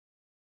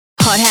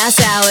Hot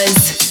House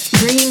Hours,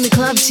 bringing the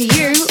club to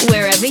you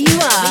wherever you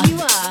are.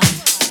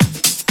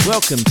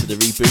 Welcome to the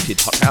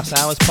rebooted Hot House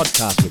Hours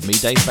podcast with me,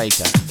 Dave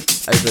Baker.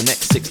 Over the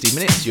next 60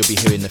 minutes, you'll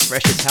be hearing the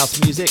freshest house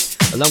music,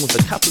 along with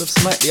a couple of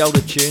slightly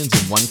older tunes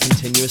in one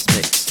continuous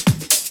mix.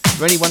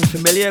 For anyone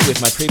familiar with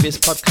my previous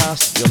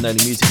podcast, you'll know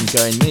the music can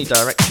go in many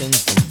directions,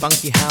 from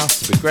funky house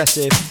to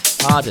progressive,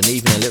 hard, and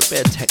even a little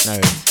bit of techno.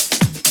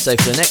 So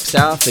for the next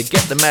hour,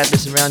 forget the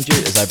madness around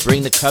you as I bring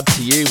the club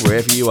to you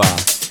wherever you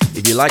are.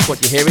 If you like what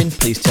you're hearing,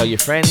 please tell your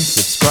friends,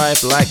 subscribe,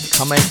 like,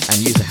 comment, and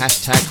use the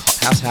hashtag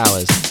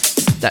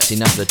HotHouseHours. That's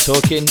enough of the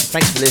talking.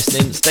 Thanks for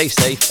listening, stay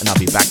safe, and I'll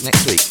be back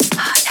next week.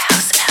 Hot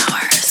House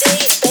Hours.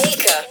 Dave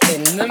Baker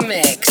in the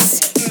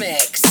mix.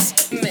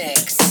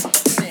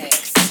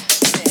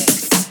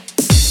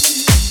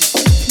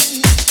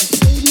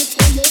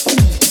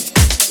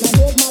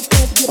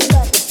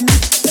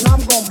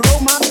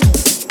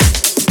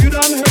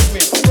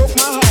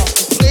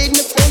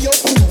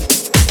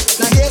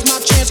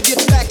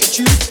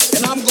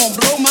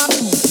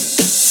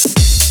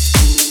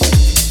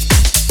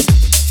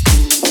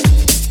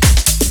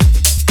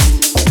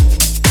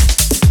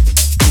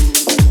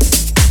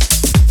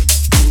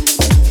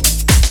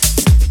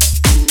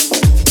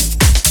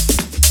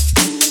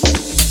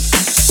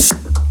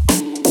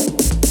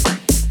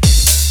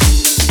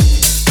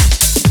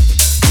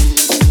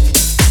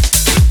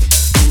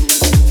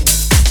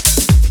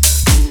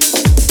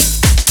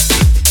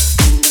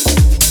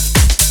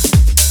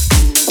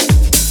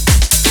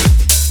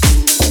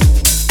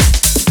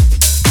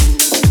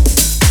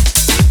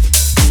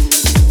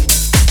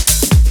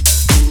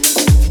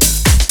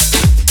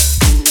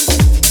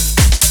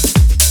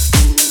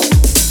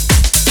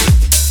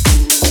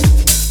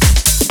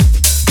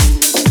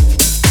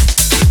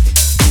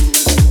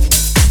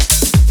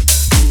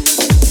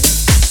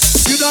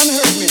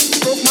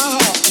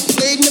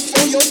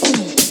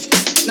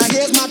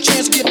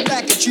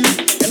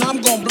 And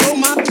I'm gonna blow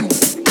my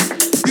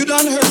tooth. You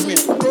done hurt me,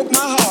 broke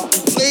my heart,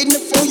 played me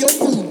for your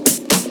food.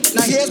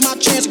 Now here's my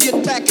chance to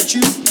get back at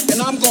you,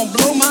 and I'm gonna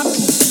blow my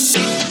tooth.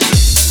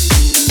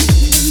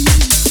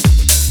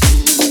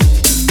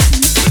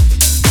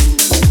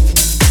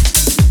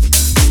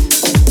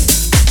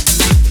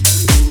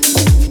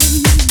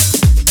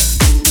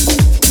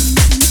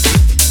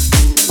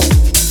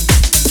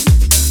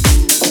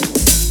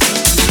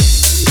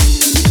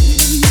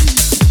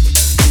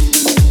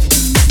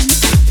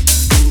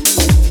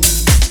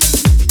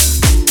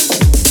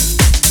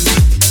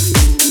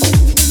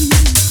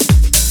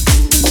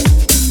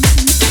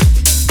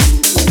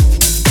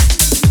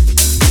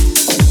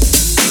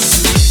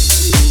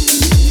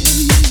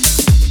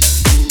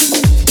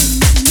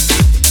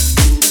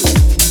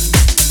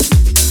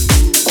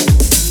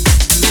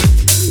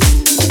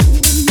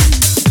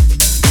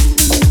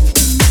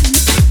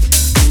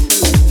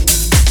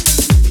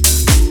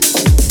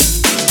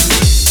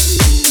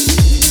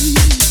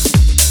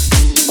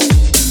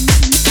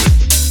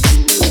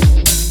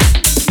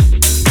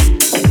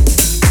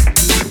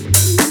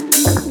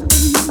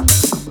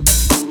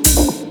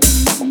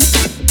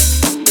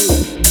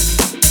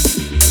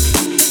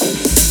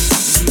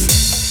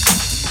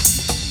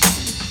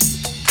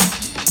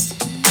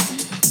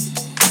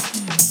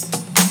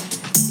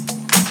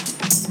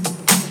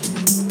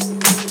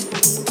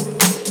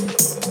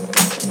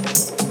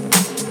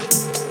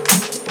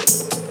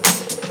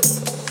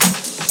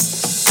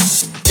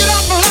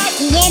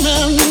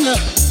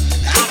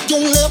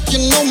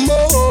 No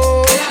more.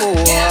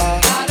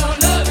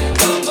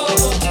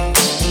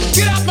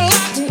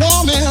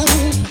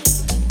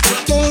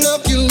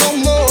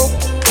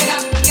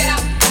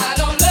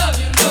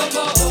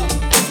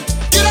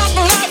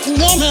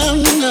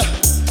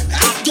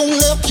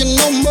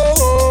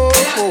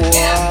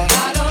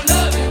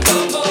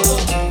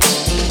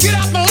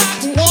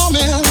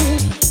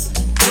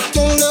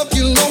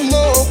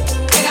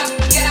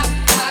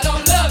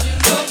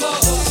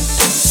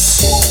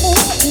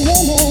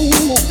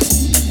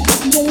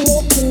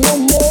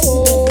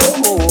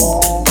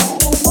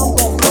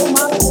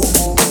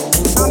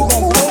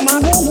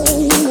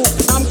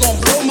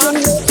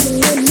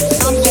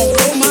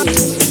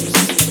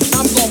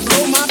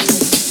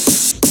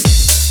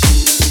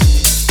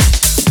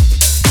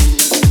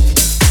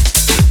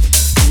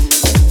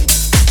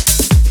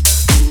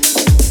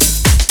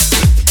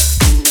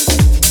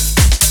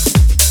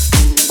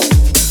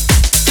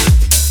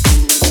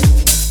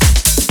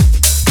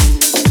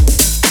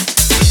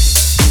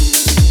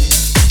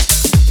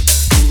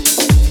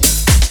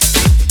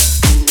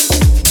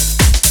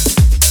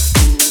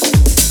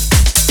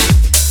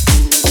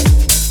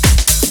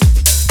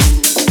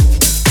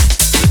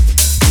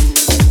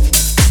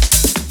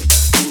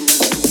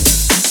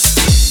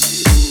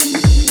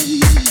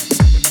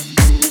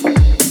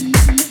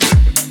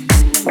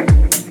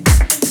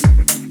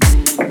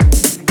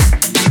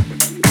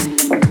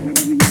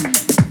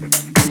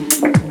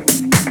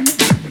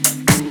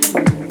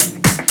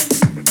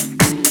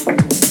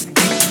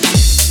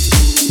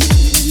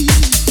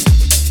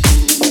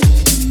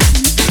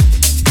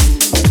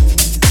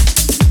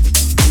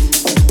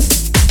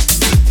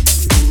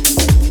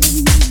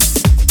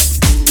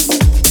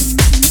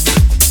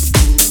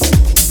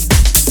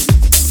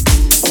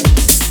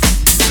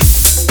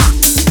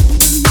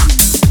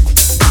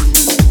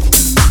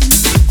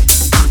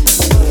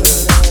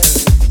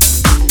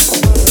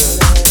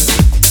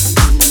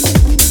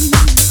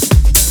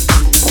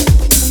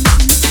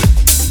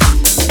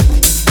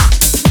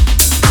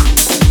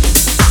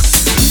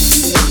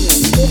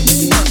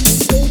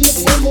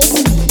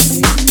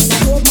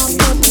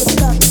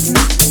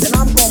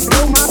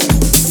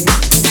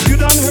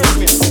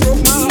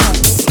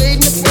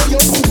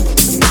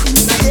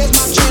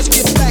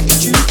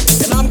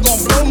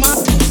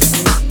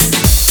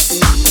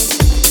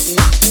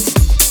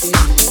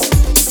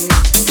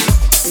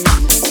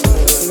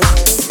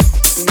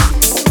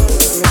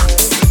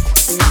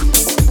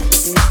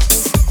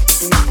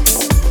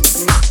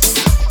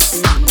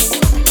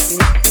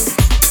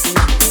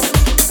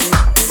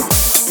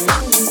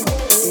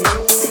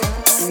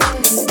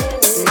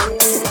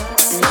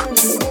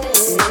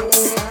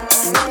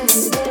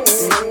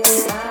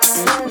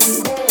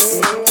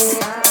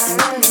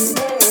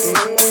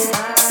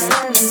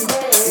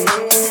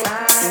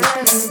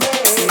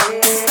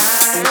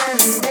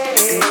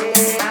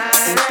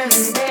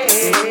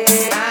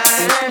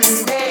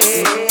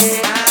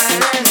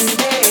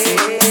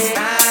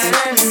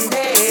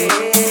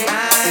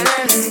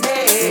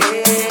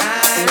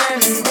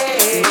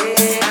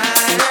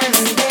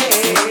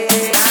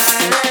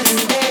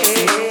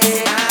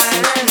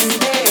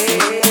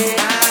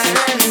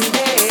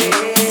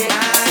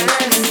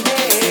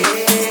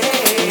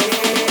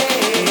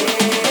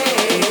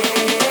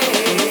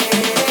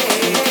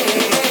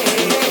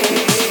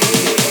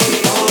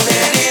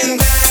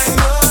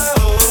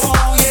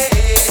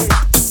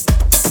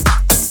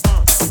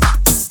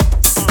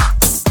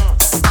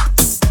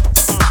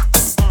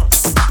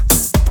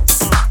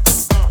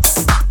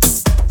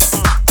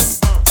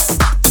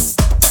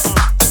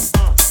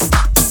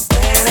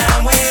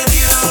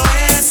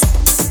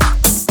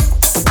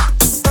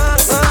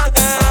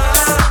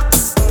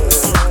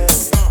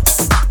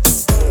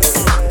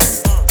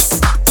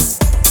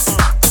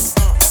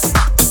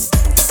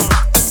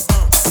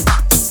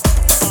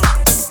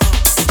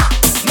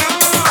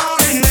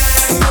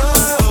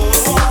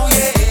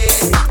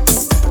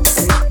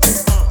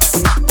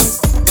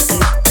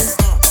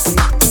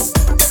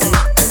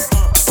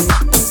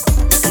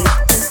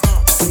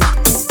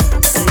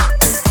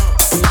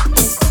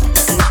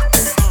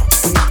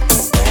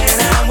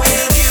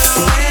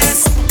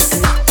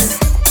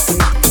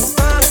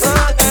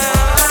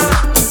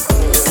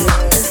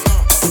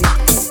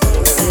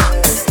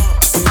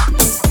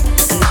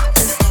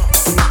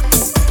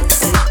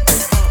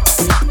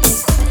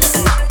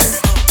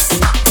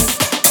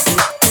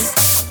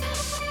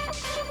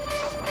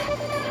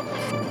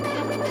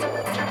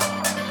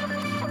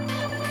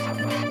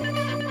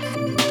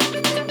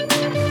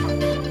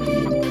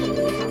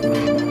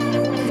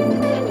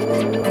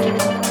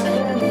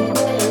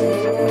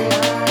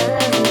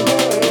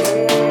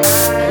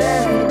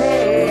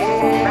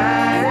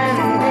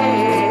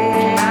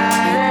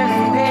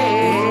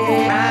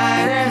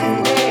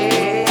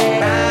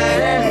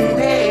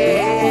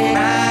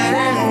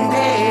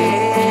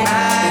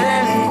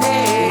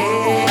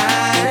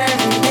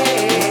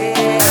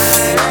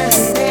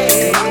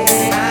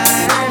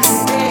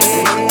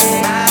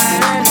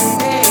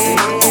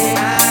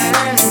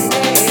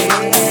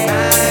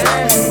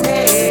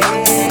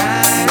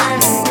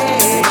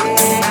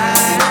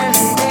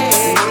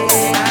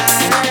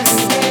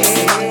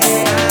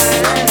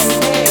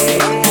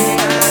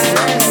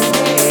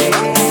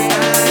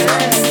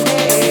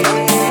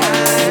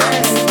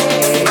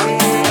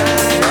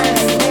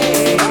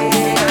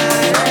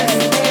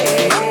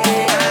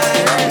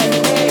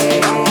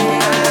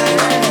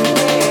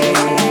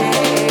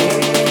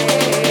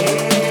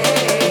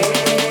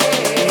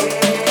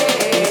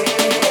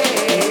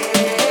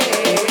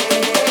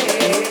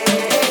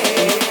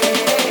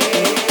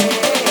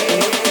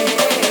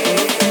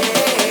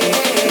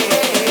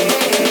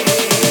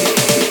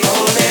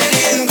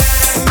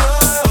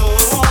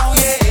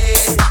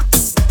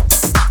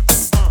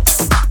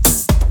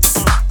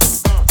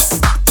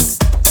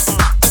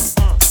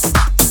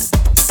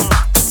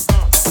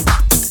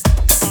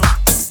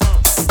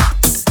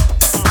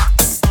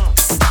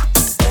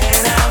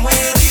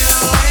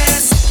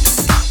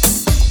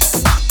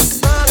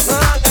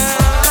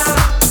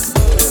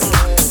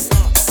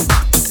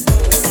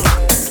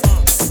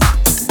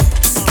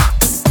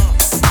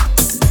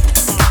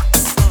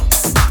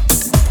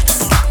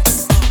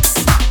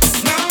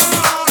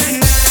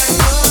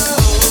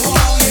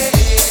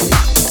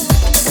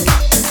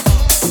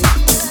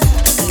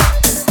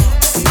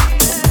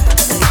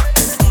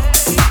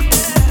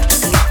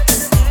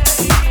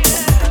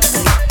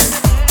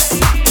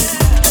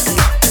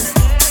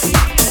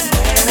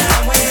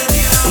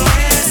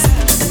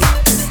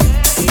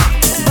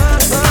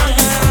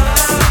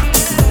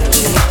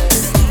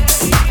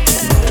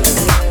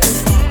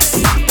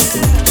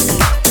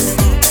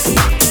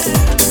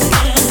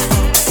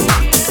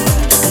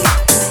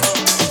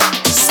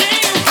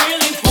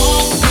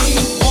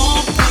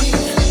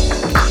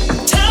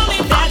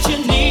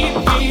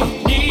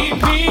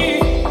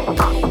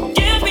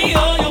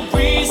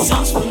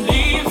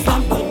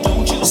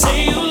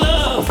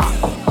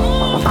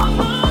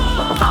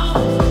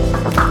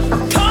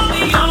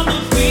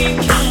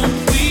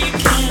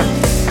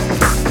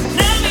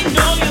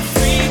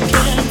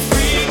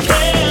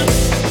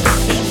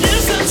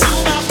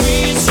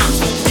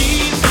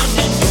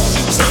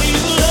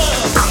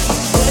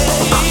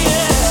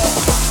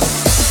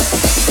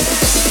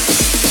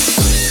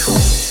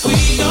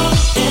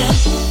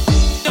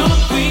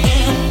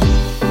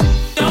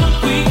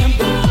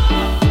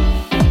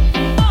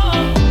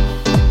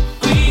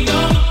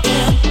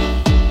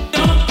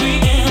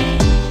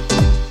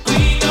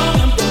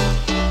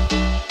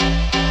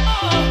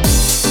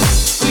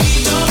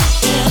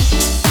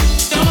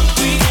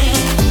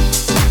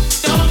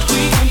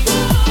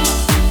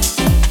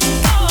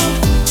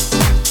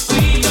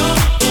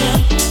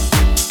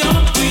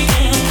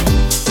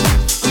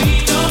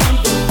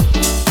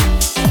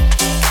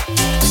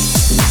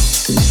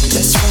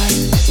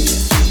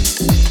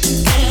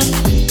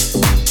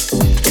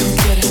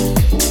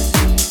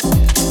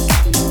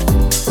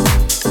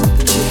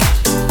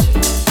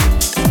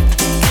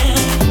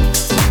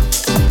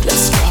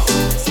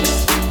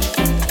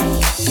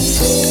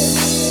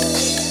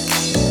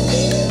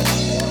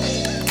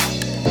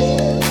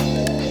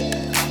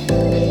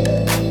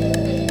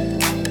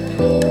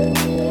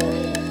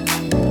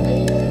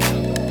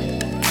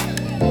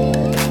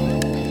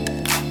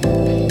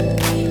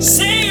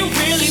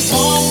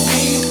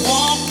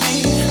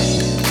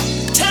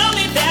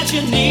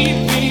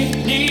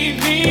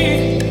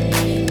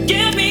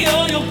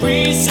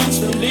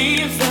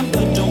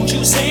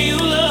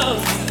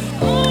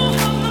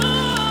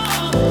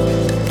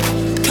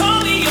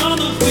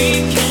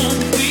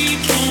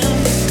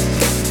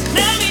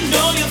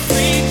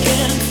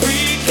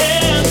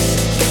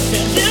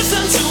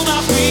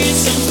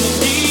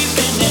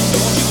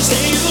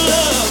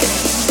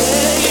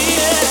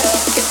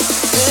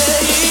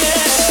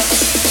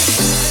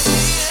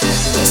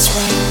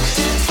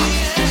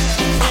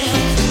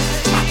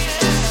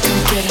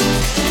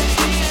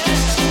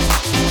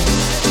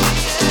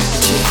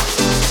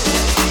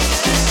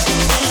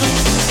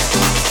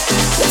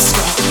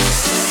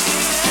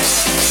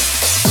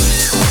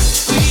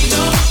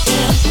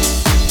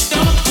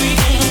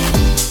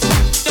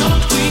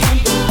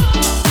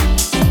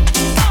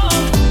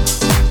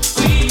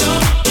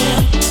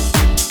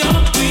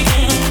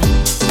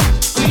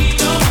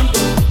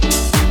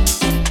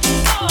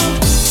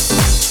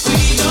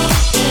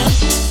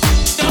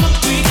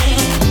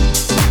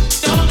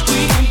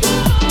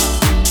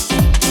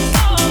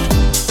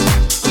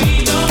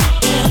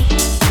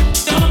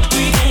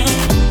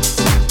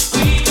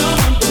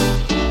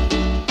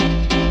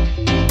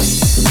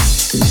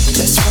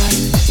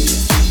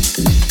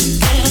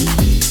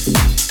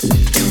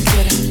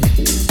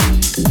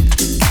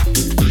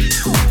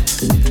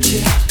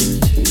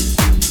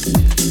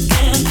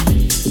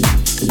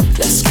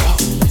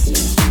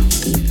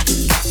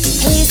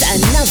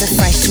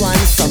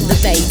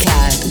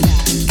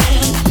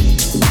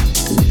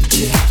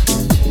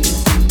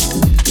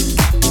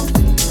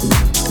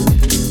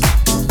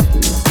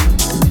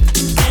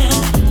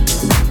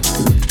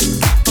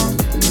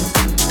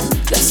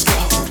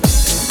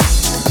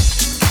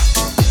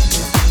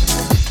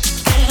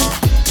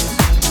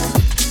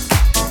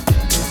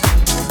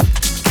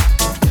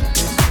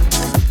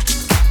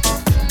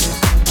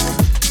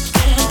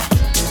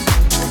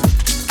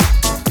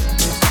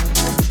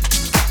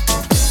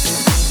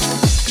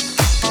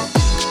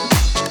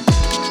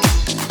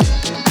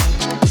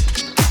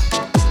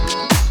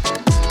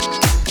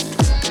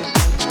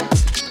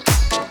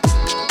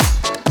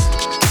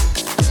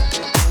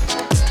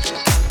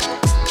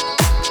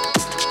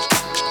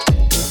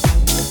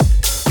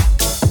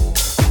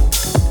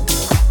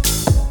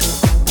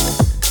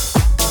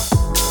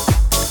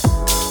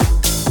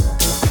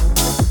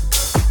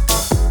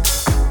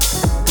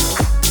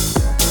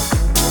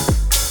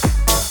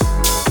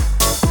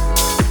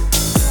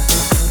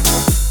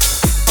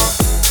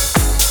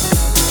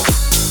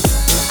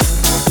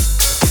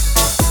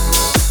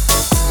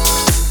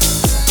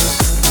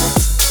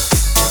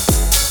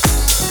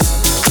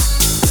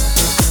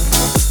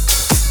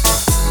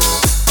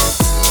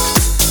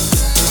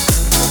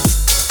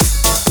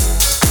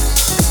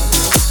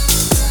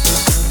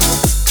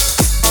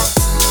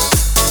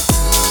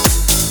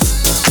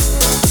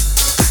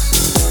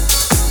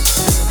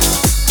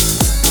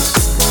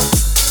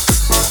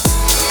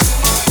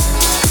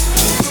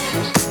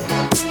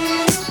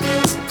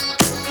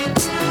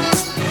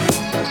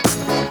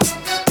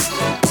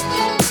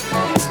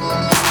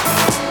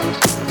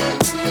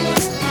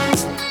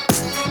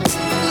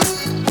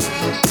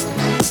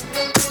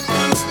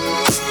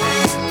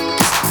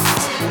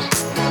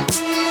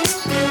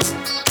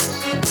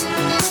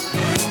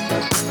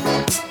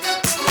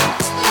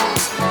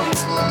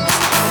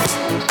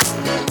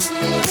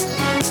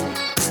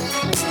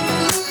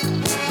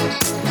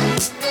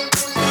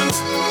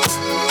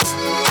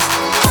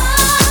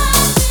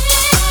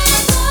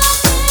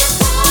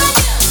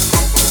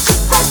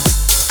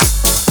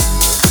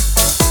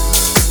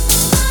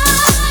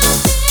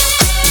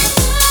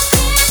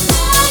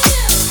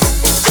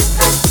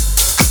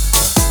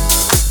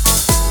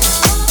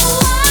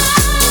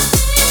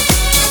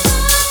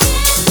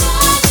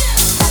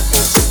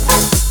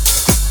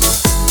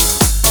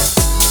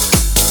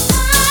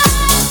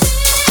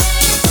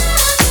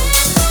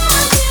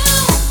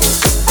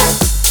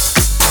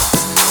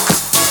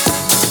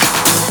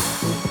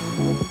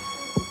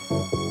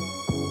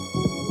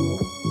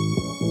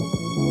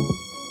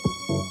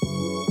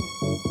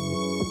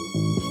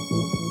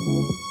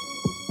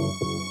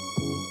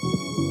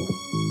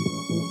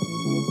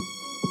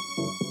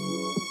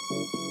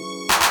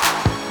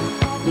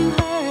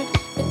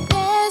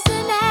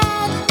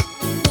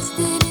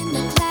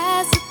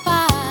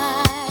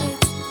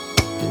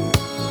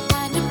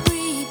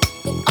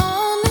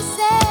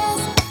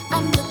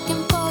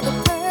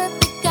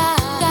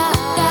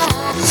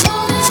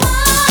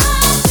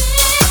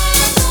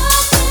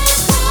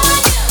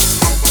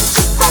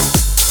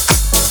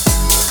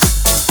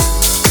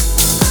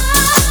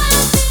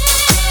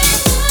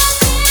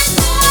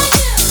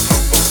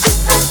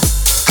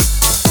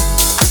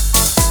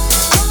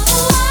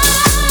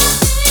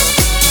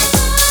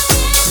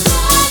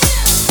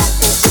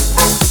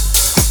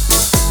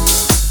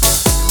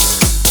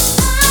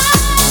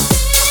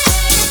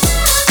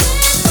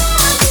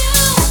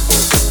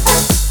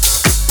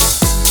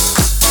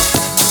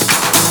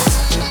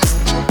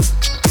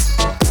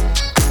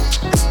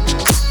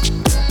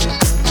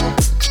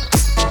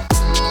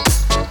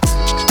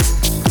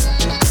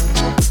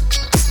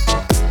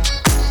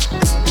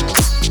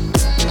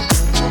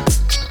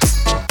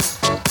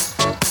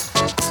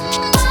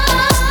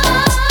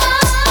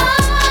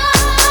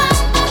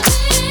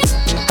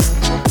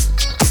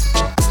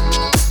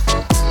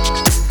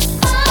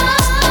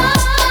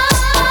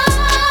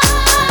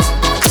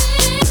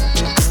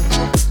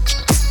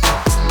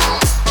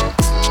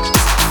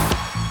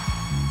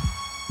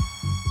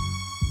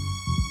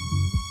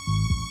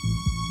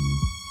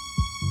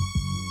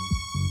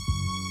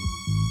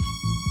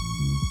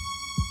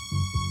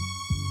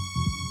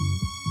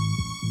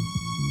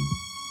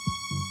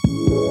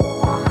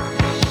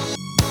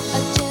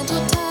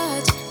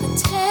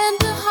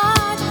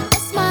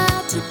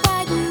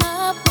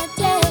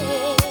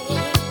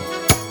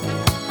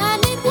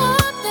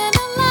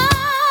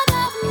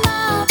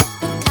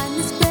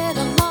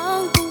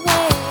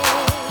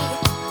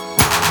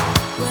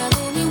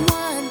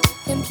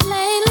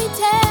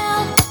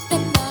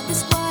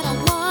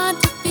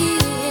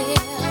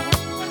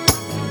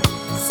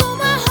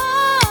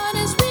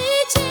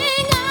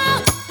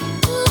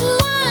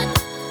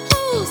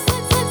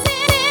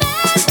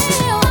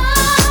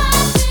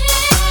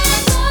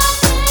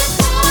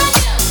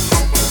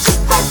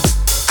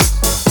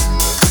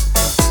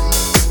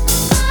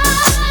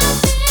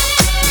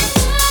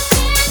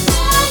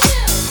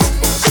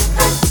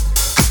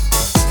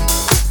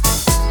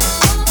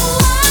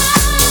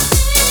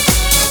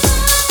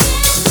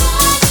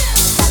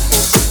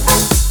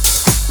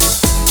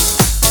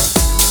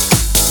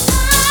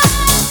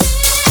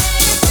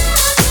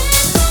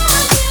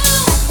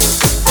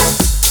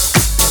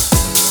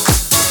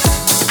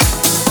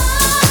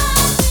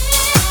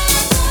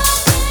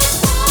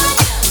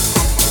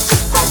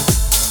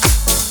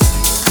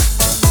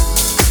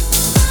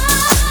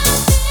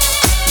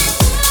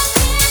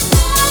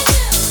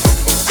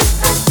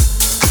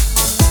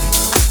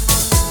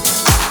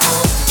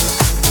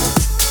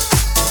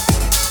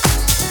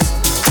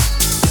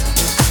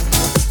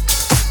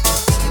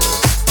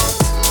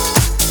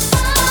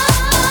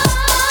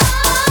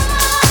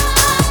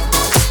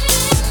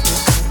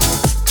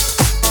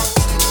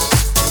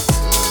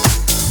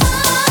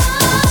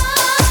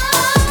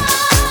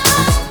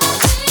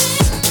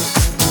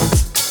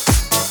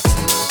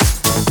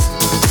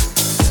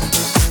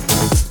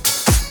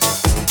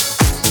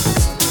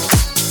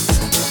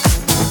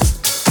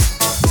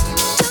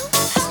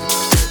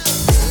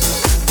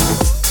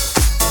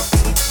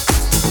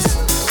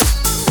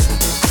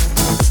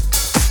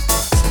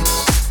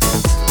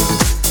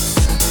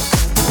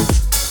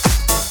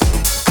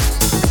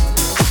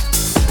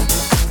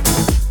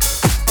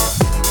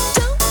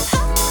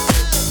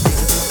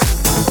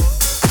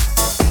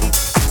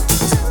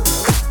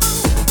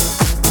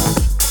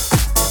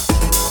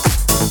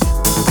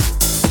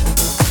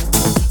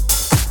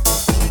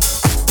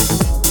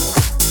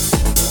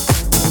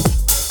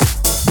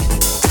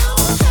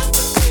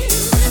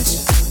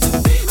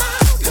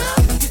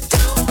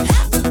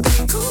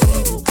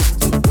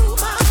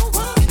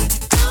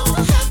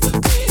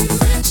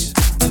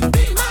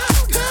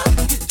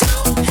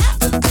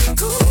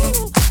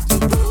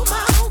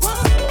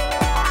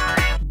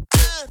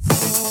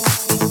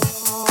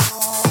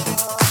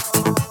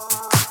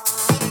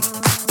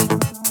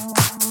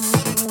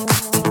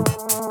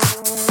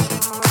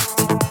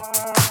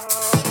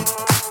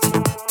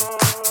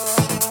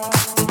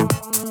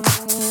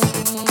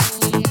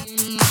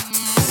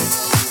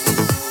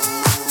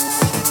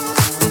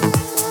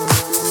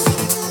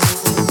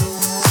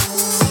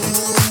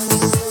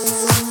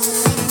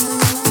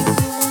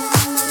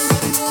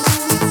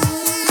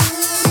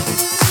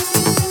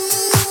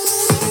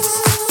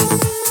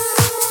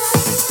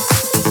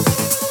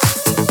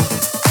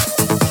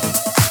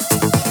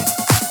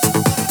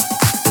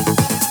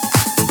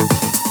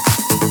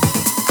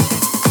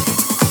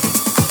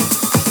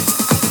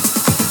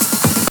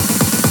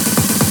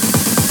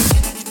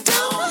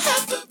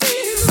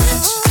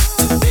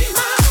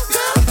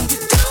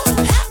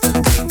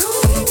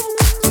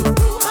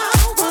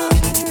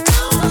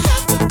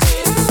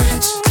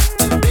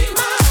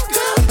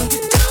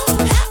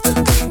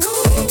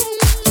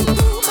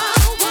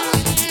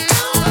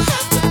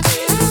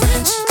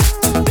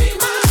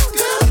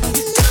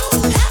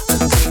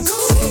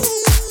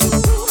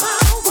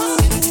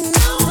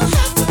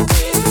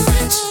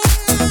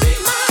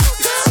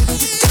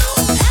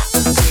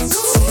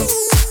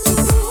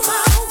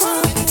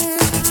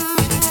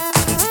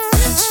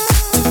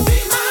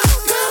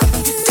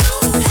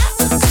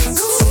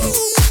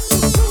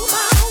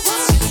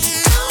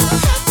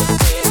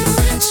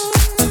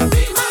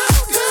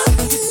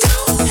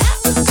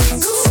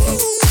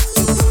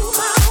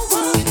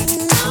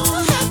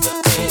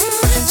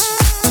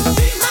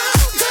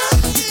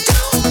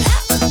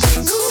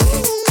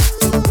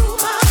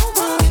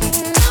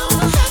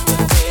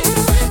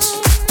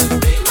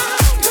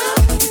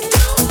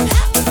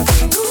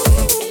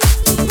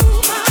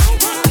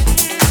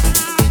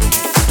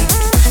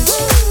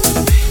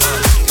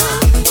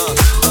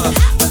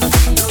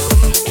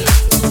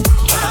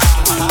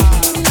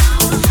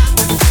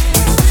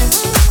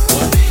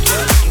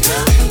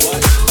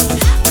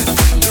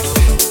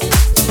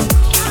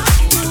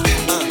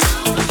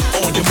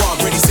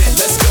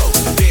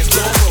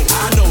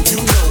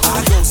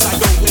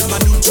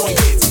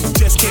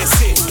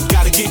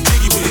 get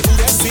jiggy with it. Ooh,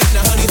 that's it.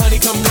 Now, honey, honey,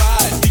 come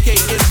ride.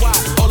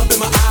 DKNY, all up in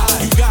my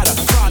eye. You got a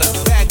Prada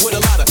bag with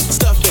a lot of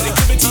stuff in it.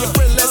 Give it to your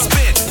friend, let's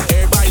spin.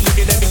 Everybody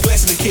looking at me,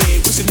 blessing the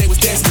kid. Wishing they was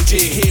dancing with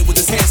Jig here with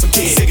this handsome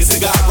kid. Sig a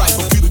cigar right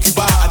from Cuba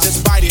Cuba. I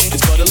just bite it.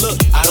 It's for the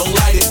look, I don't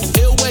light it.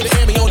 Ill way to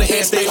air me on the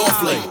hand, stay on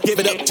play. Give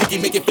it up, jiggy,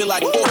 make it feel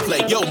like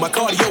foreplay. Yo, my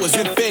cardio is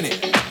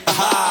infinite.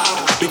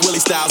 Aha, Big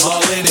Willie style's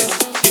all in it.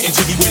 Getting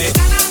jiggy with it.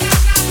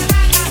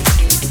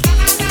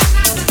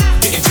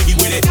 Getting jiggy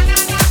with it.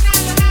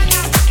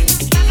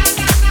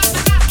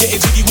 Getting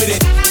jiggy with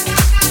it.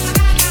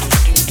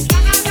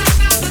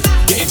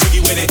 Getting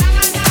jiggy with it.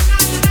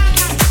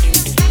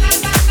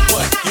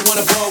 What? You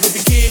wanna ball with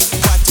the kid?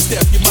 Watch your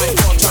step, you might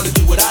fall trying to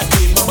do what I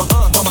did. Mama,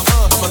 I'ma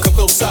come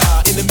close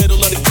in the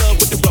middle of the club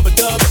with the rubber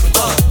dub.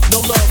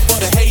 No love for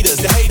the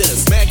haters.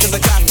 Mad cause I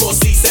got 4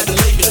 seats at the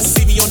Lakers.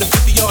 See me on the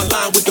 50-yard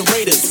line with the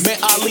Raiders.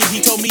 Met Ali,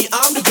 he told me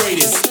I'm the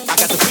greatest. I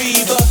got the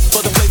fever for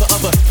the flavor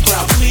of a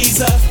crowd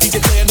pleaser. DJ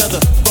play another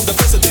from the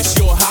precipice,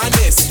 your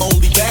highness.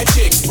 Only bad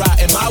chicks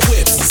riding my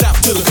whips. South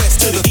to the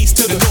west, to the east,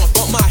 to the north.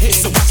 Bump my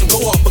hits and watch them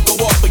go off.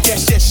 But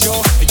yes,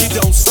 sure, you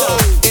don't stop.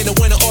 In the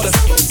winter order,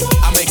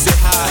 I makes it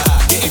high.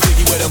 Getting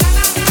jiggy with them.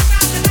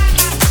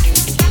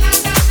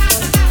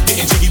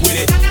 Getting jiggy with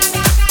it.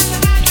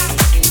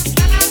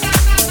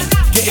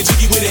 Getting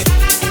jiggy with it.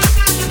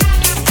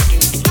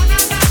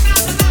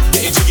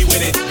 Getting jiggy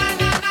with it.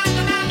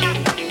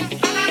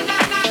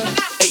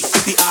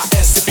 850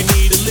 IS if you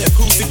need a lift.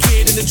 Who's the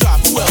kid in the drop?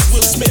 Who else?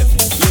 Will Smith.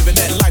 Living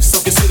that life, so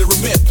consider a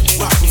myth.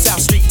 Rock from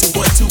South Street to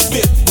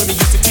 125th. Women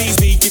used to tease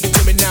me, give it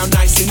to me now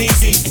nice and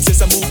easy.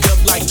 Since I moved up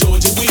like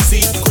George and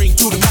Weezy, cream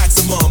to the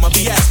maximum. I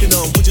be asking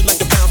them, would you like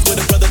to bounce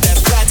with a brother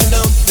that's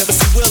platinum? Never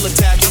see Will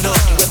attacking them.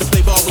 Rather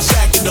play ball with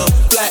Shaq and them,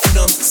 flatten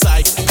them.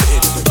 Psych,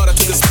 thought I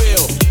took a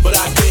spill, but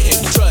I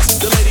didn't.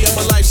 Trust the lady of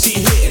my life, she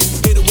hitting.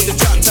 Hit her with the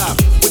drop top,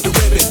 with the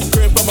ribbon.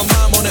 Crib from my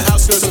mom on the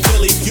outskirts of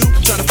Philly. You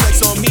tryna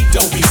flex on me?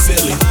 Don't be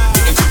silly.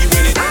 Getting jiggy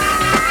with it.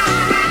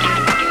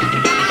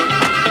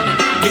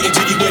 Getting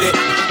jiggy with it.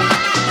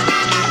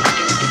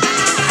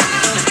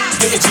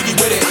 Getting jiggy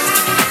with it.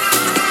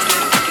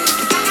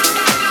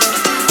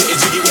 Getting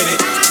jiggy with it.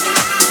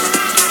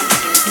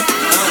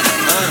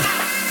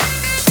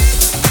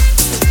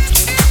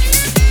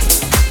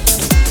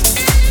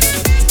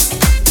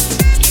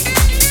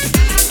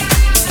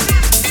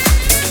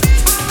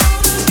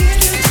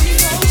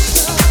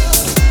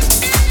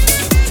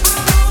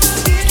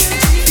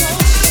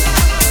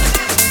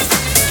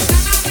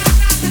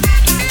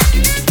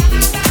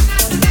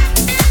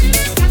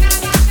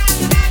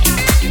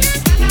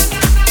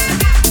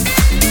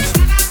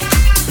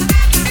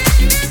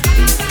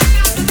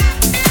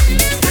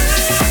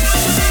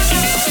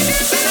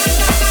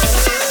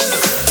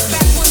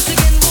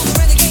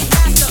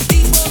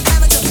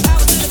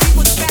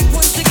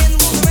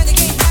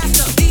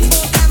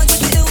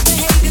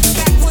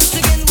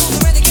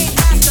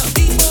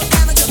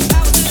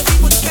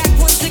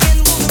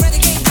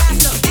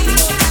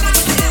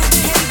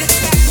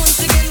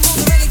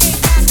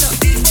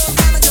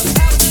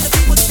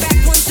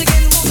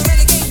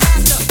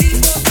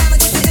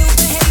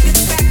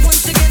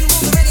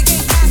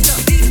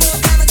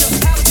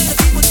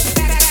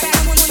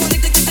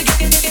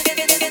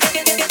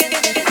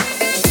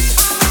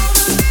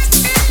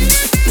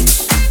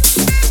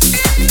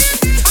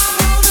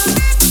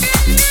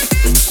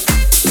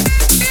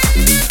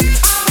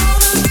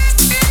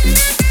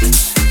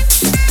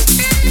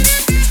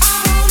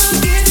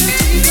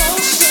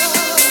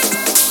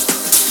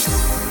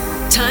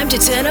 To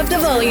turn up the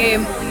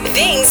volume.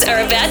 Things are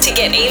about to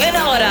get even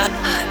hotter.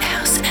 Hot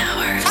House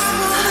Hours.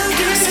 Hot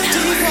House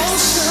Hours.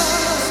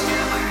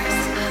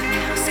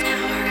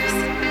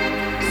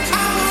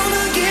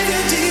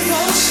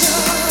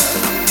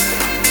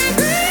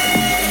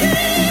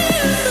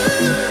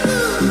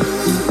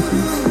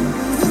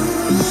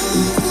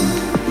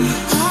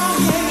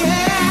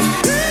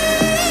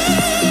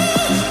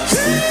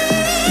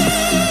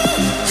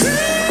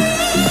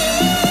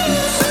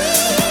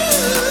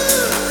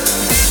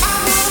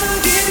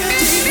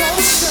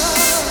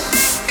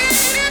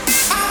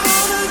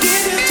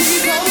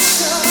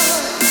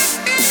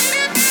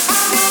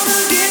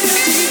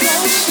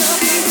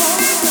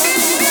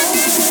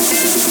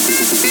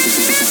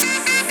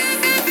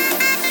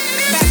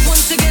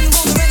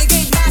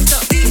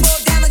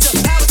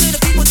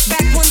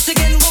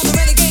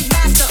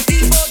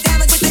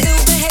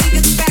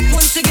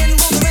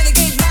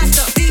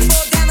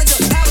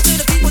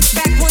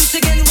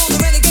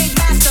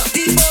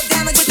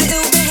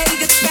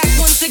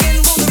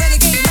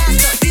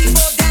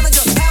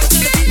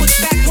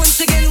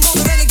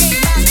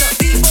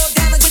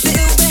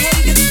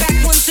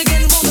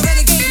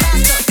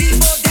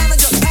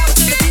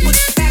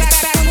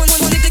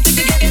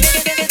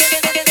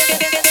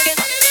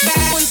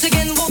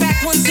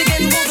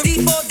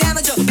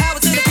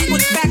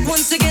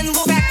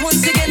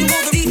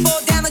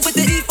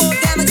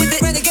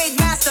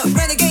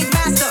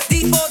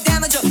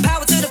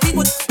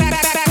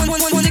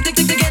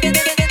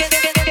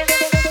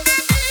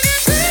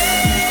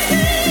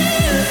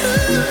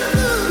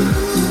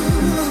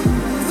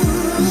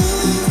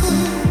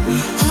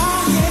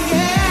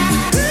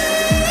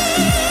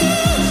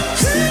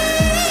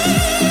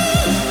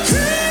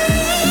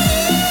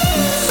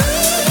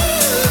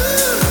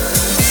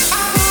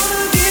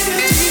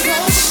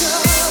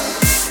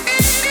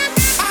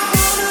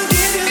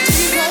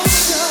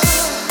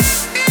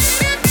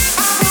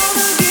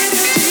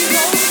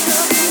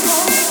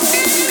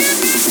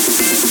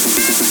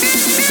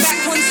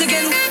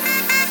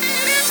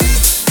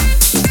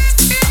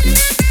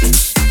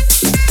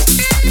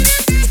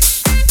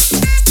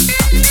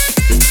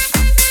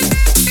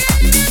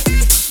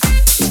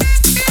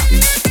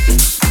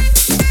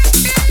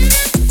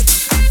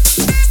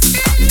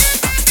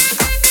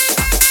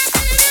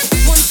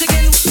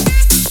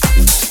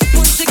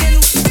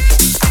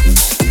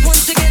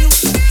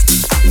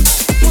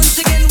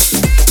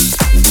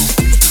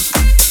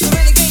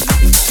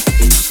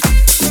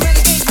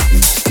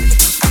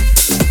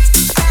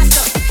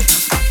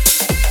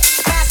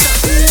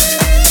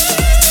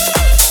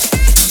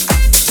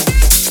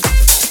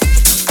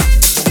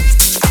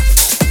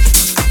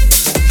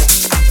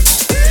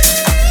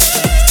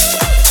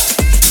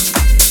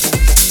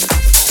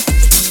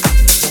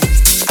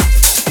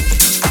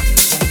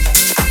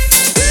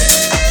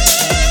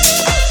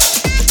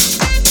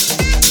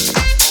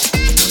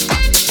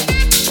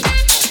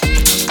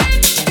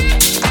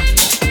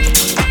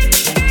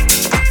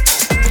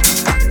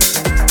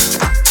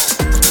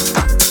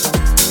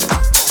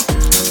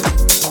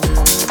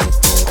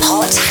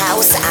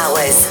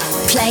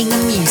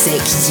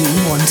 music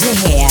you want to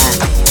hear.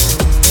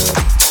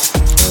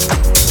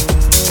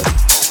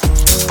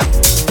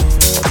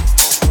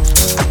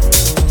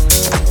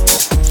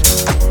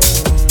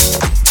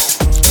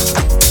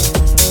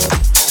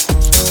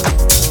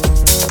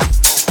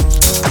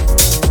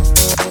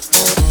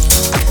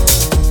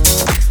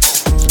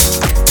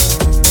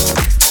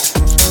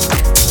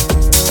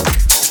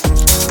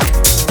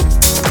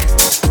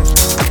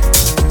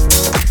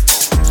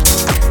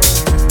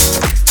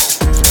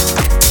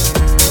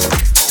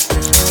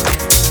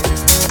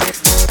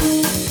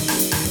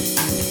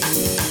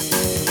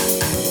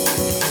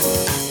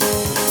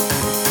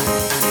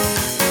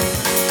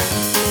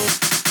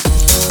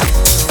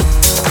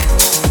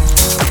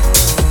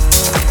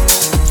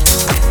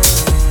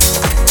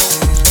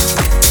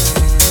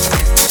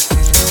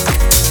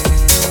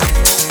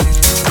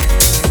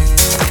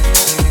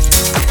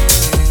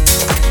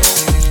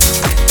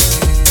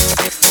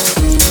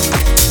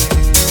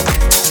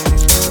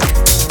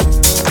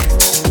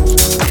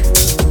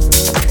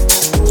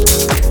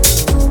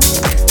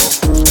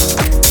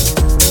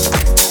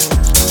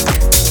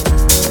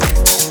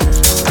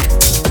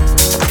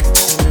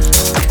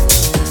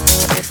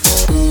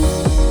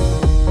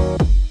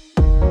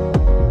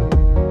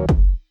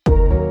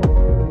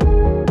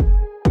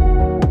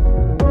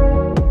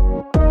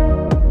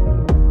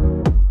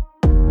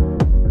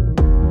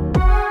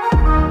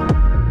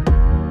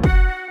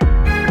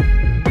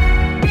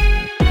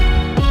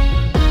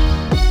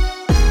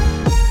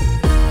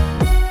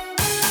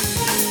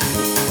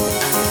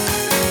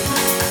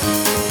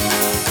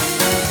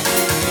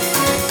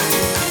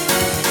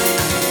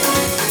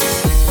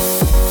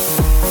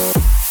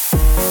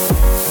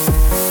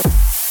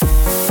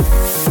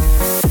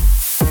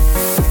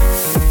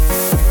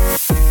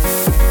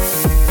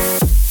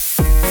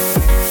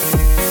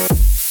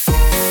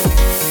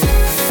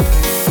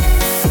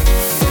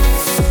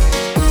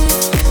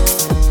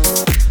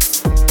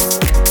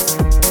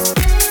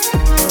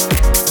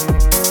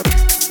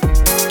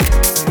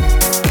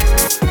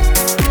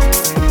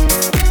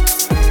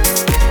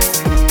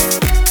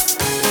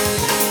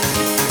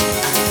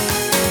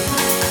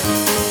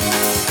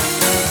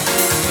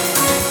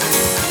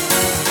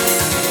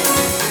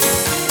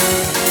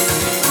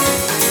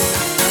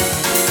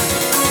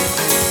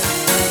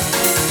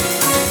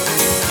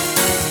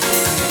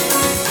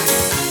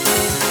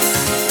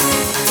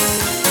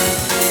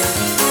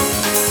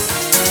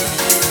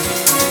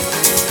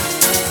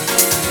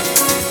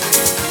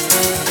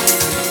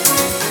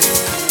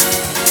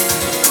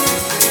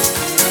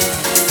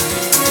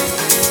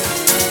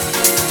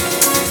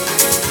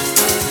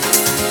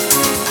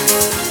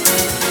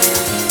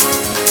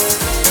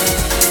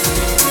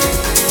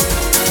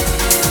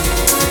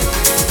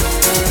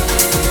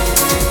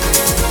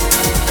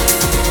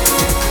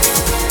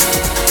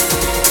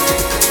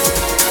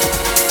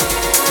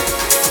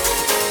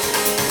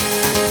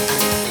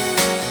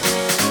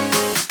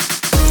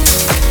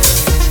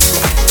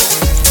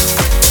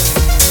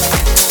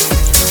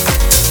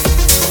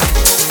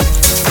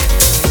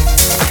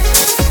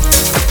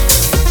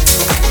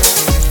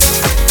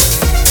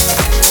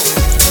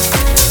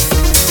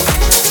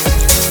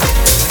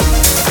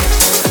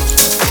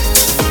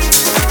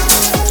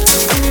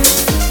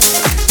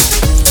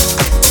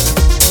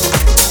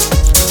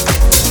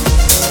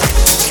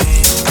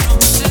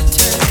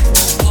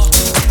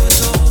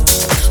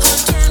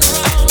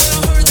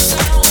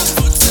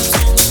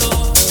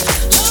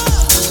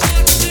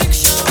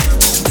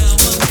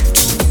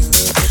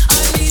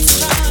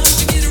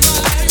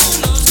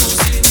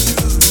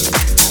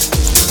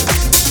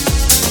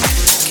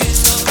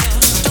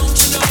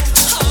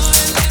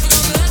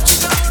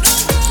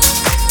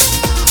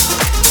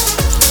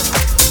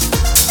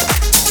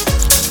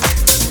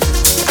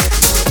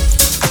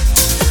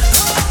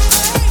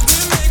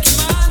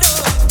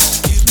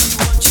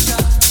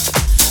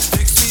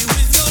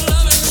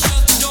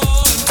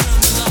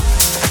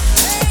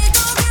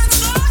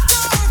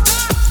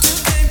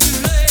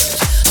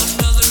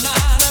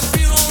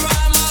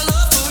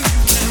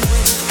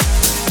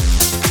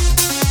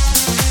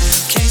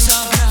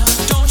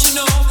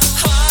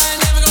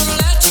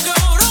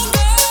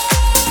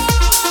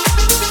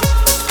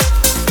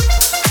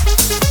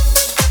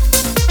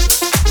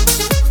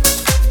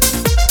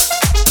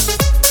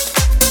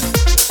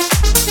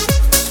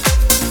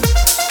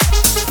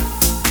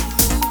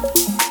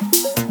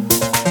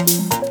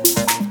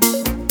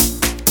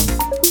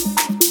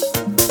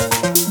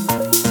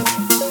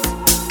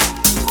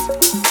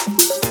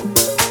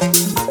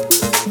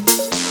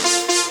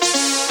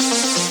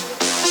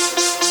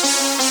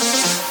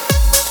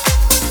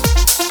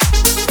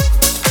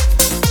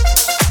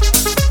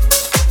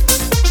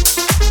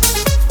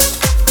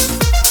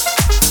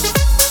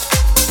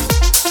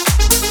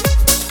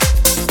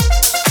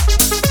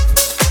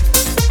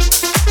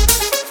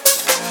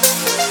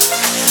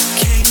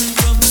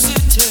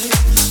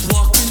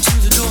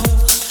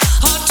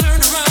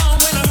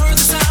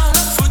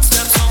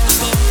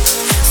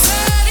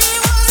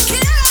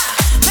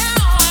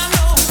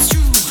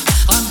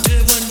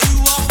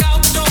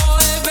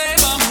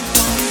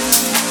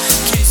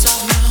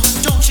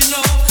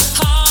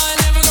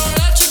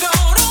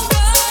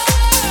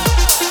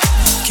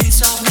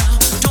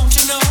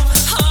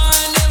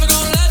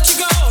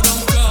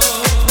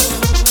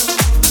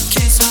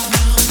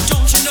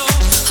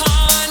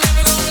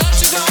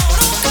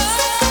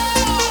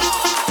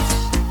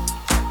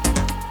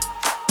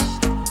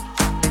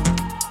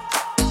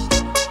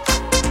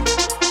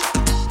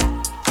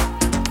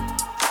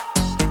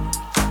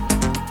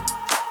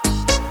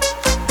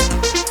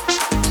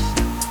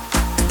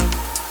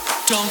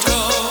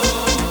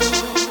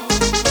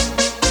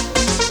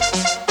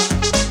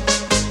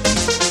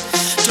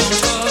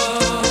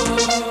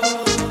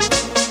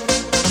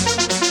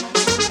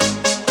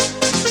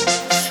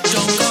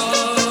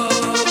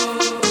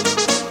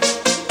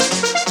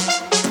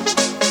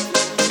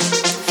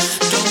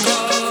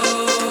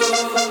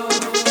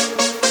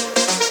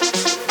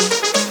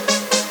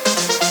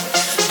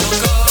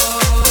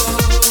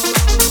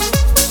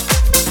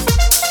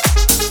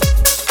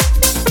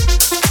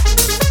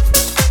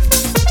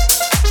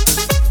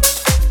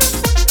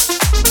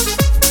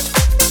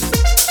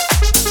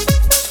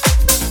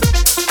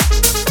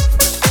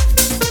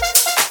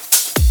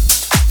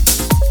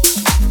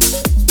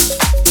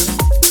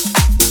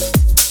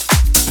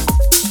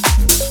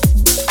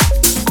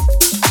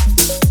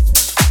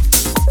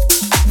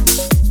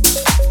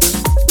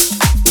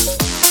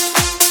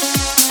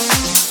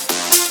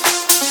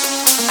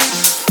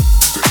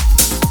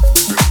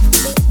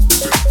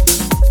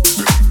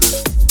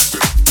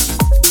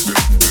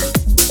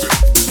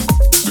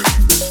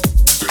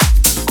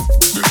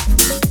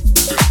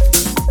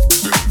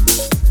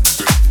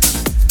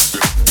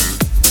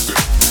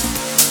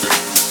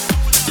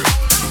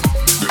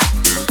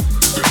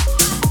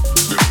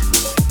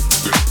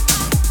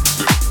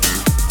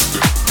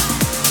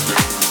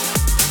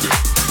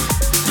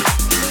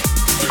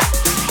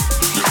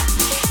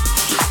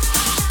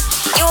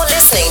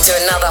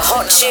 another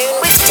hot tune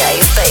with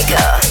Dave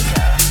Baker.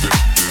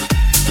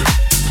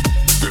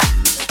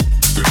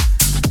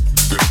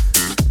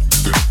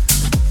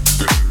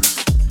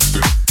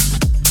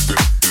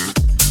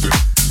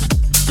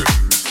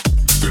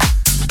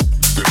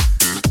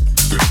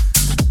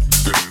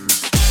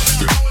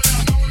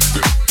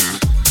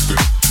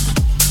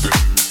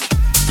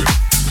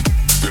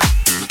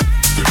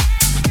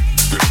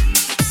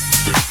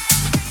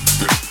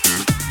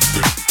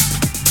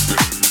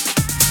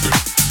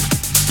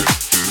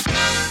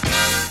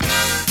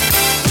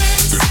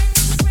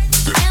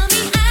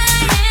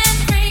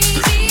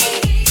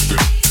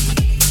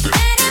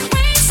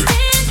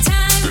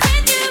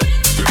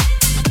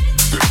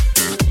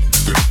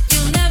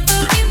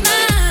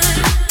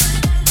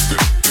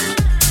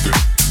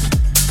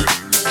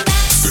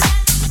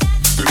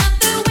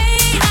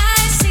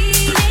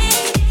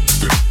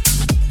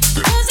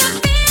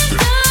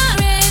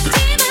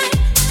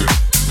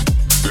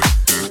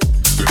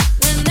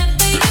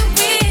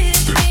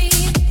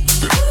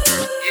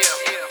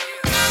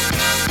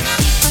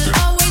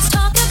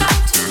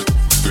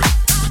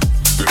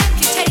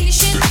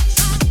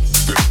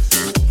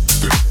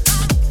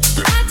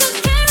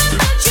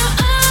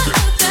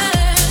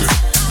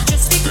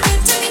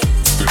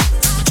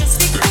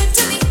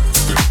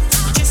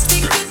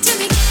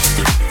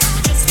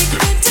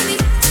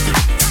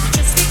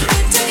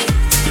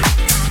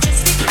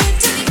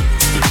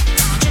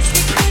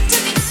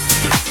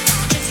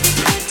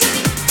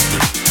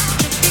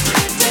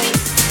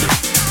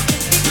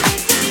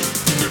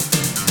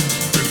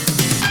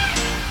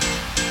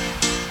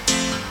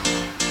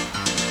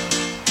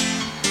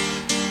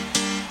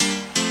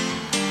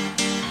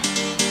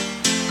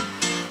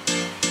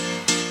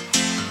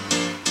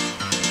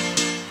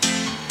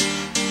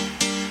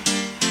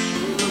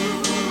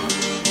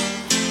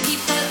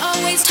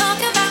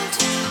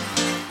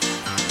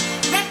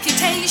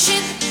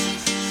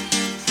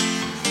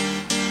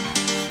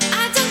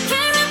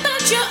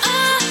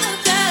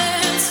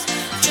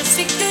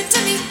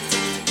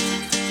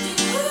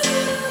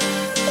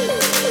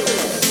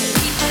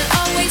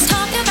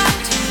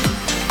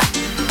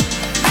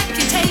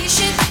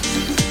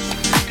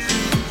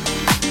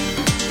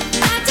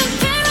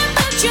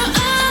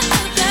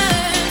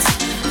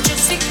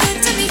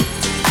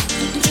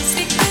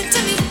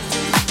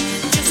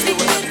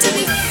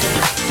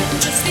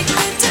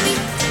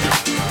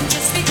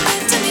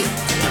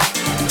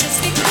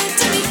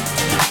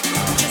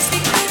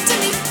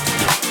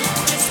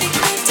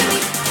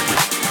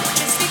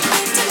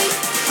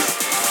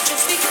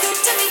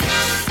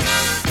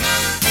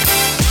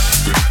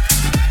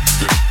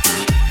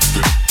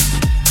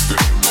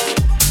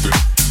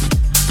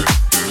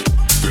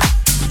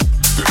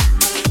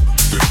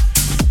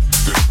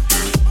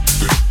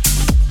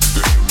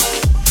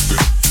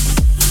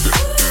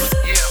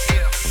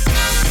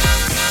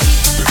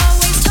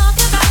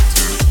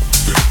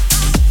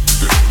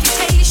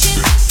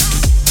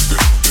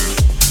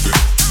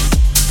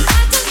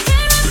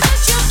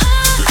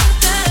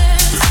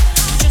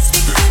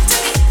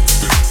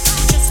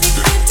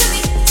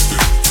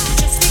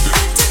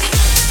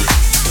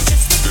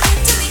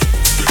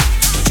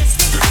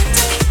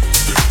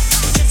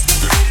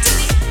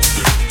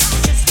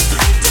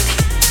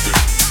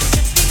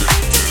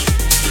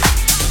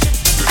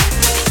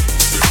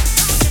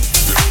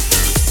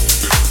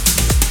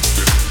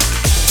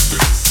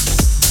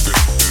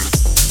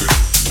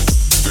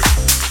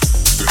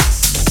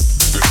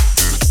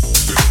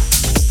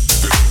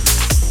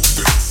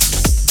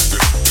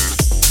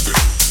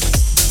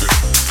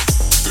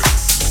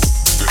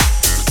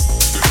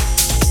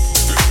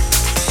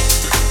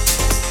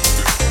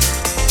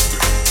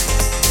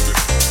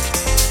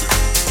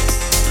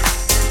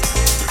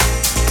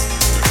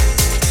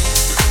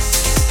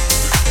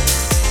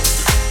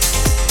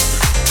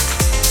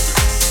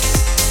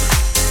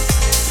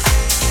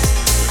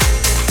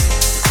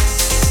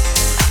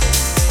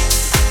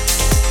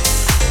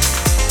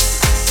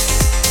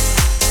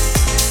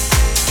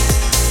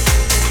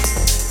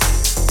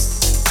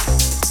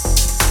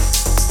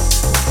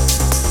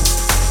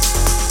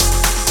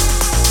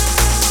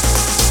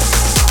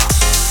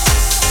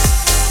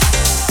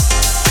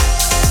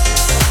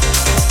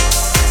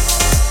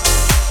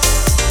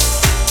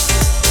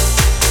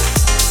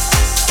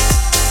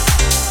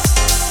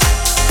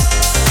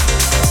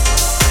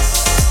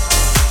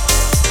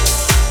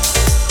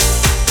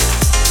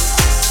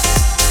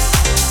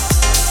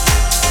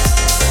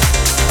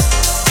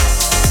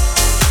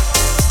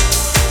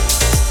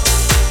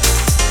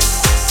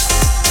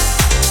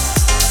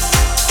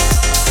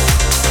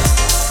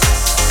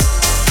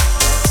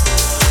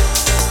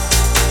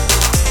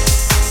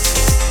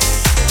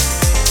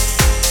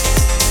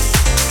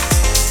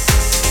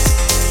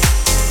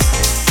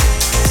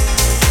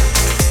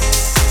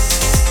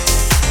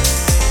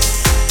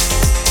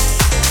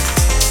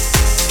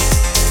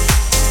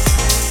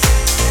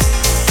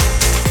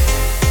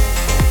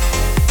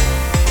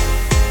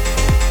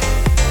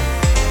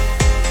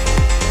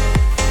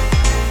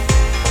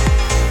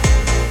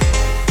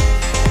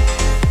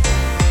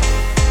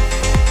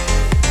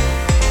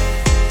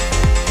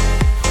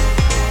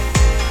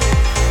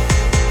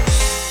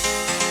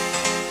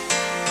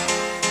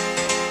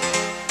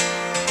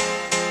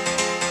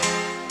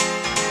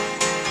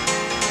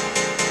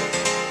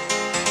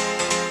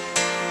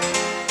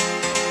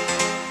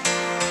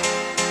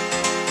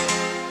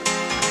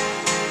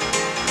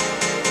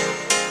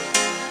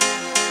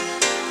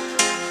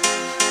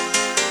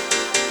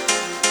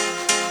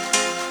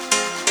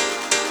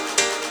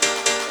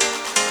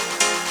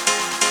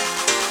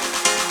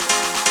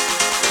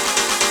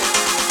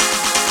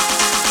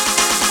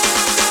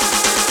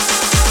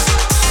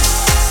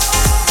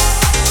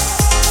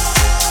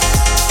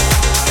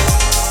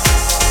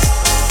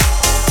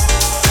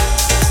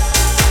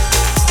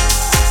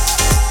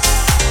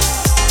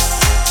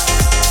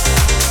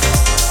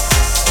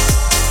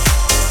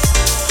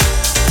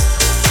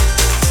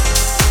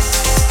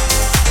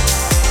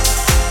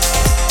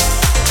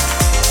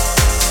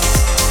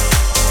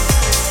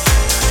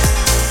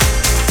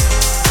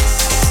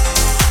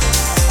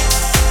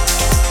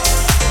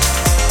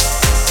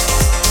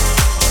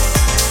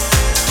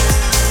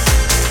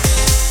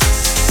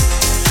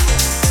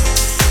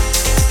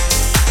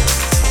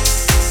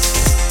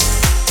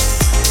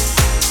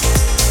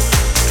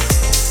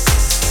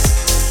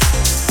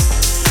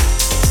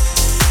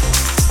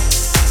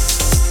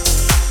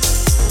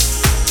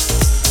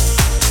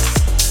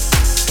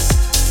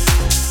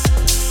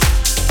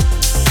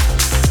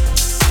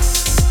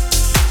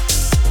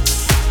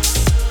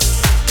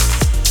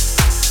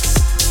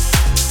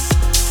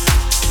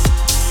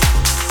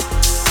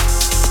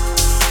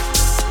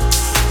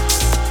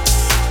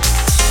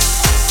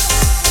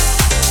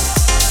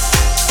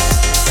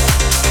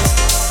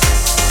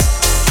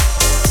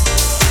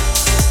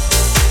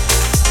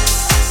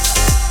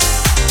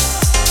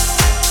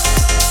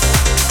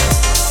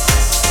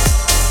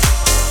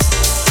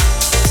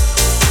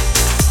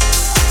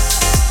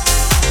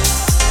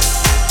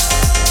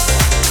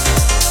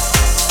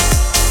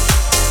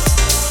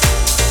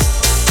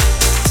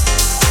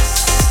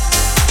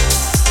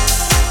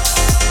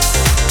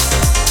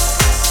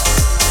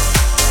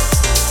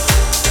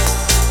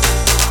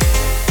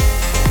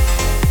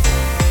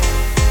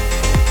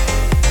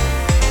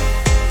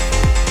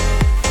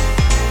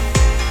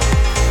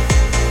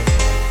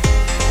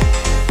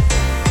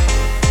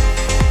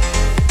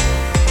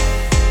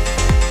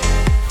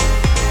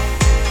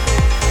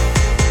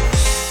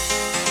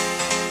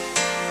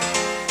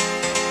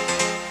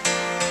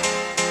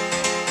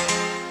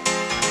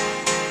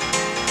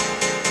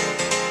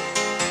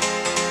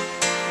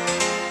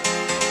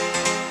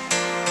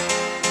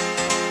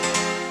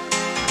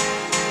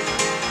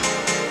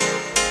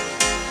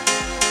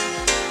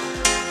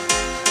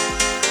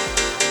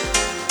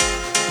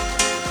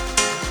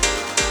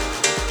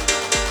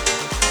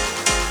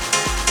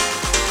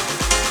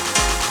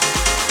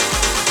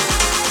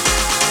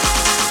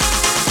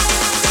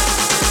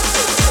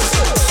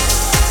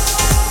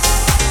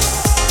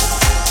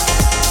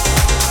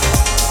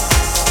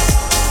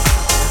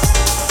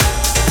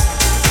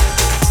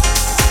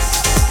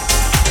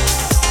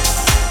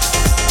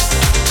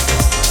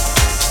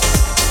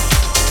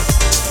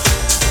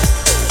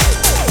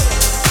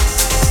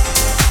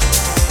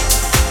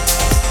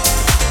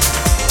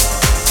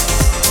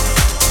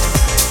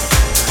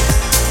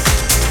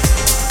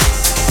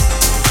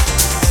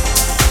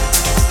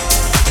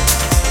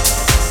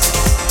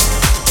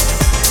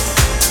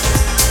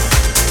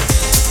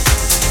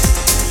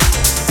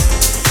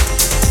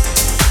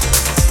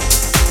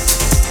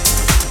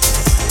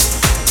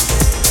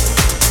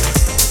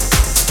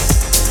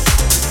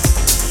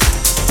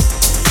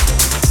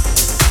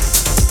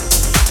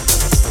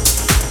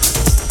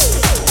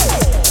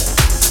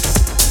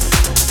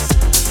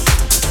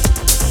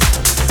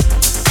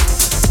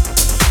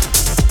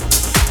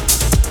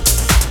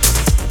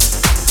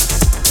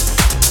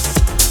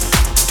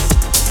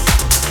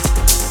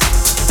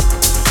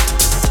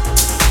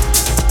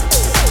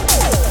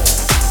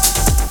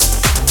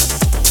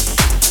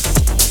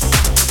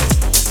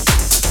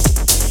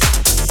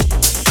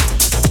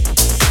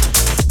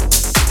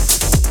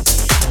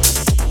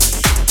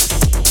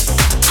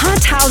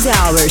 House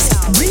Hours,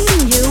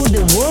 bringing you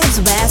the world's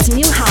best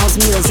new house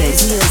music.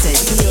 You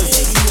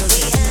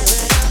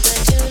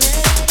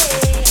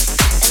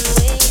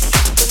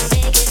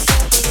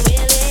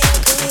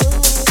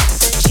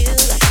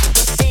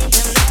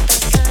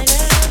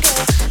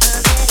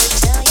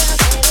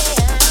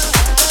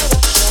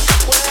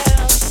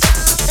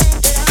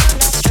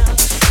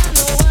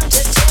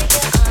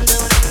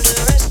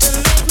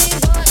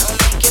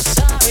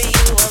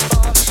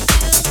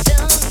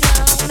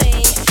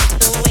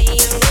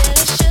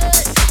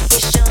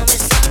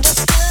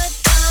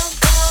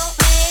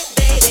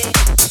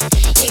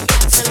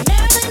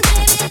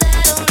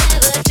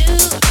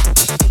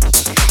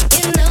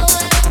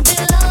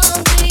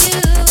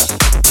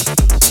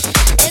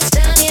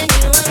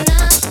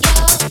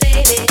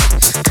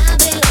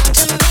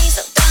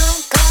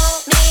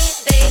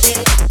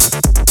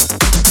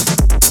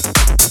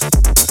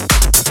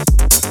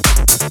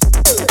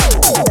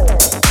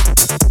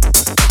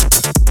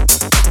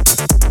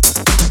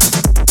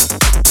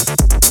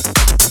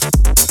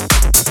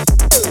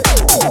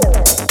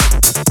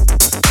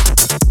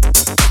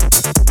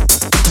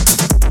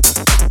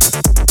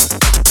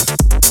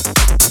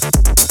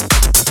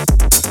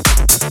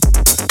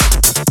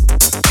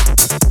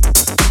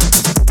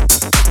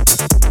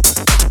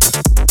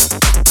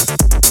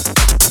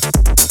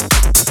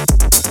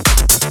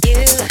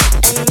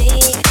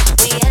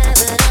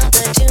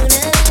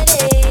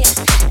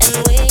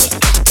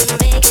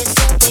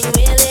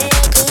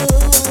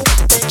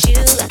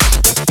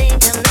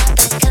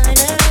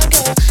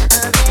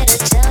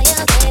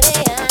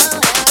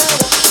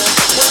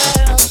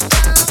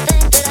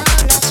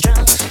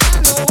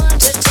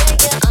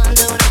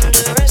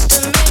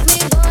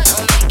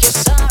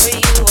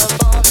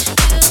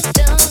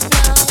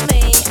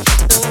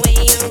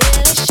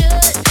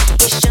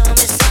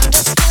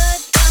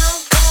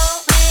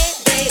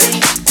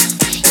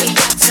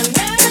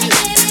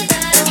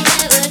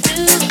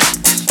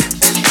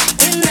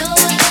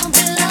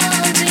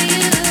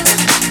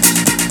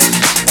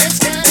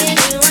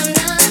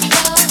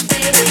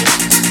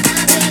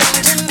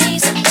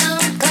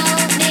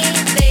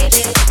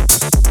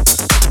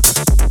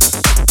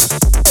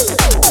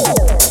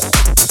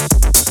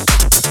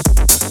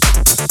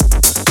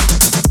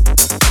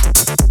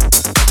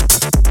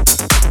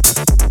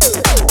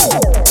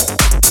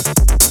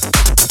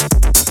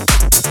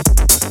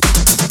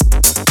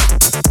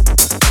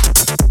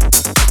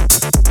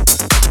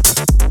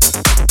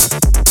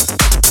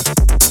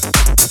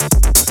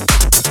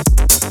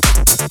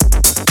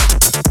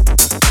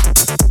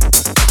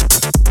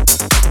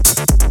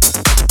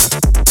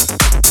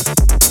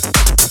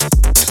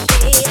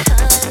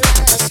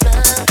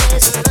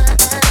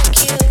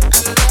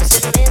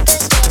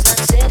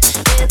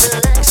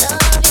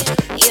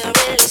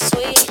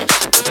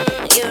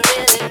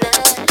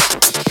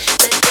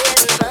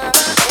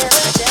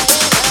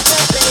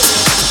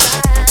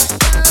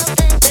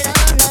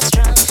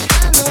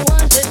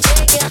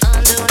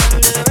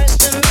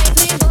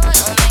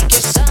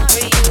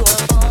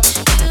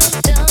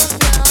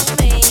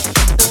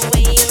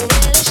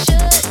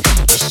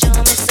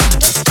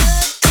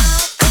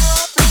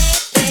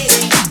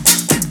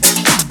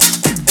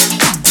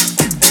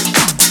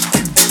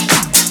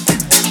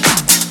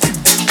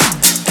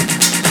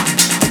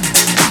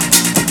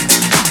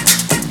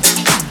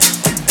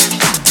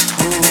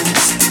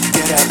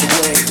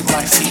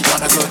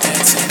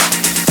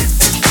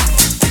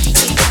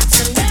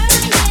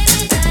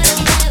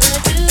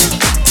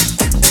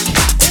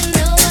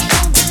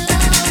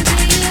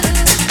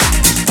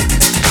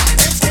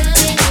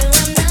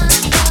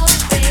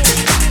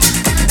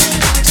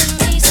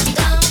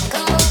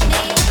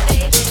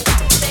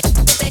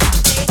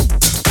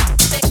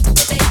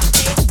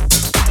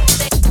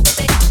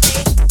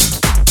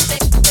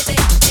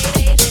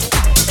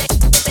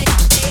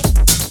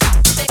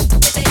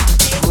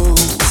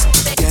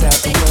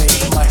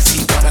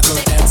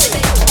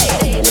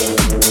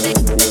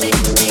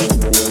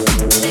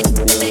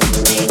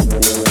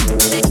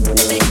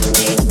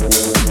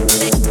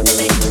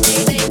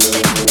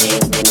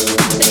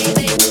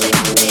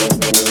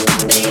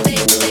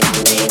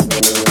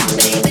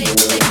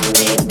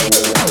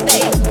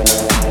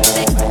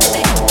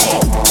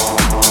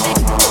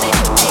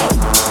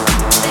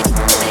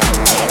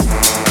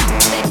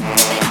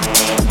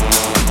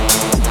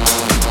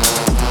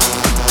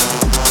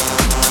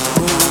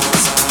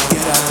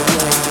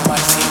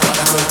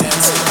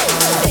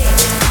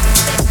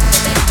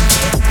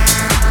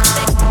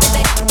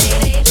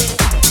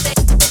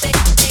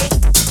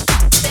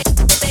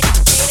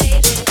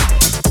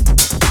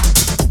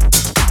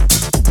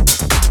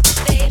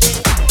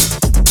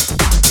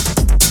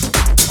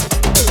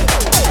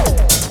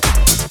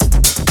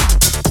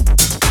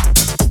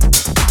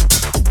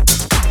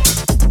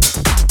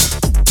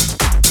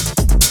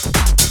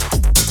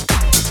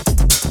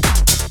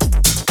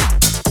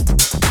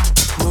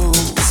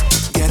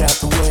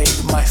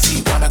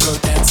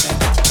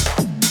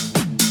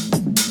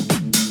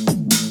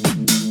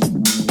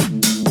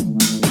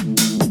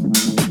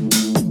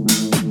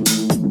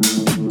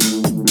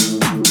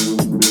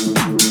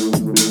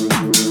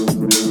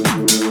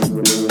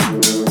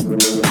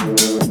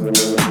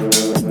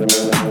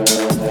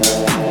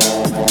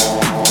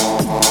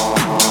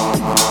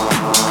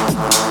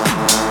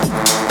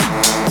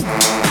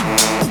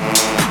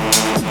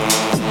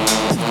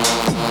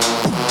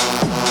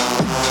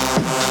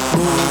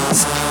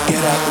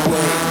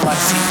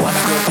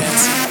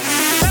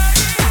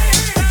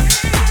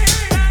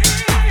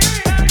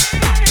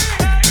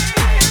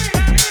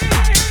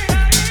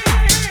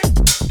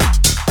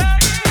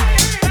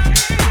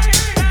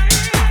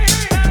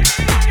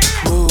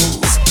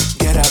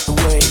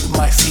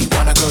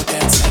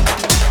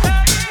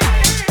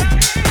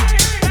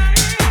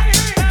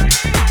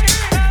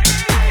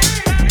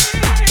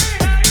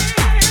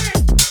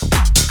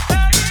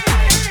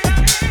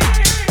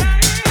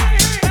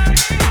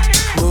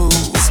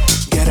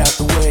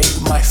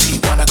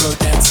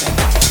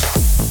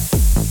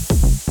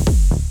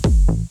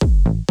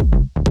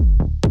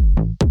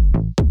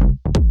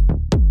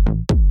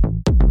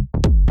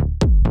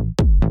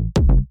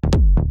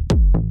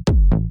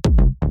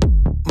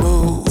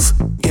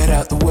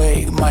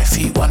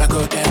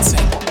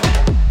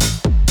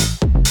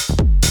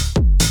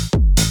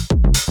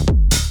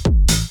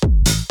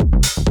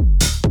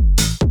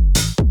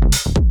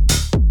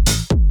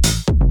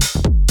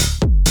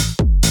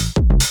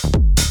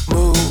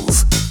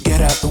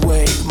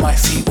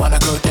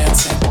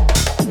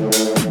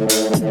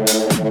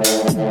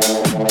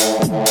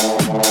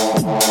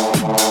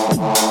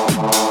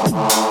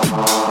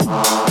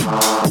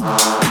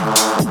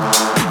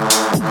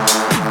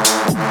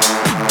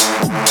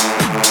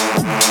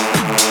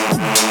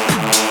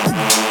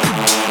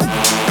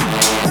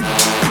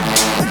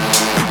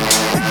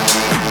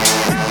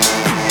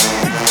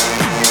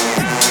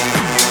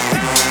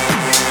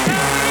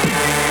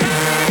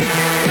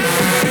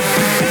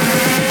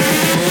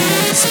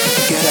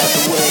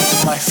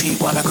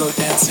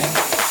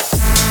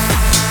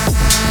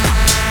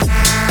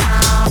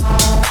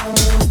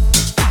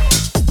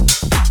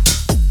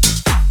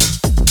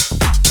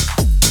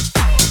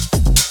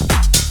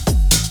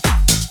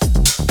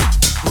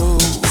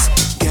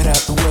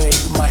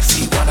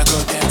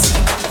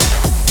dancing.